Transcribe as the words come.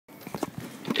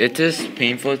It is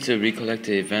painful to recollect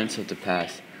the events of the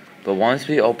past, but once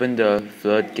we open the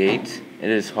floodgates, it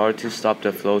is hard to stop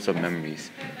the flows of memories.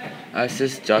 I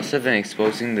assist Joseph in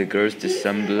exposing the girls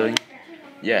dissembling,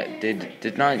 yet they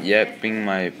did not yet bring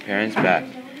my parents back.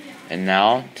 And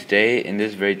now, today, in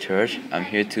this very church, I'm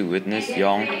here to witness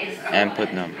young Ann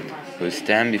Putnam, who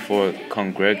stand before a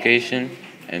congregation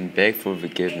and beg for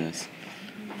forgiveness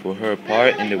for her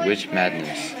part in the witch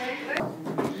madness.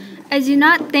 I do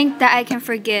not think that I can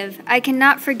forgive. I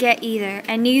cannot forget either,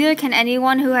 and neither can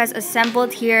anyone who has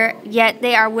assembled here, yet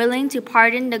they are willing to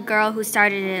pardon the girl who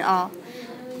started it all.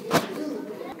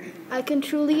 I can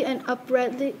truly and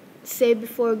uprightly say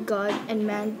before God and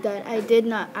man that I did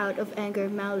not out of anger,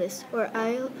 malice, or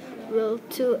ill will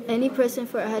to any person,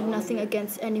 for I had nothing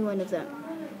against any one of them.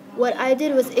 What I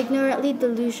did was ignorantly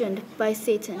delusioned by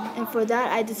Satan, and for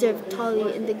that I deserve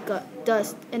totally in the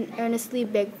dust, and earnestly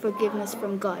beg forgiveness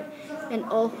from God and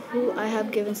all who I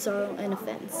have given sorrow and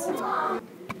offense.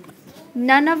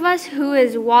 None of us who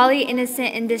is wholly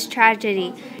innocent in this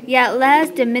tragedy, yet let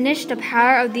us diminish the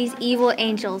power of these evil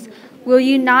angels. Will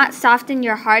you not soften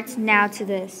your hearts now to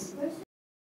this?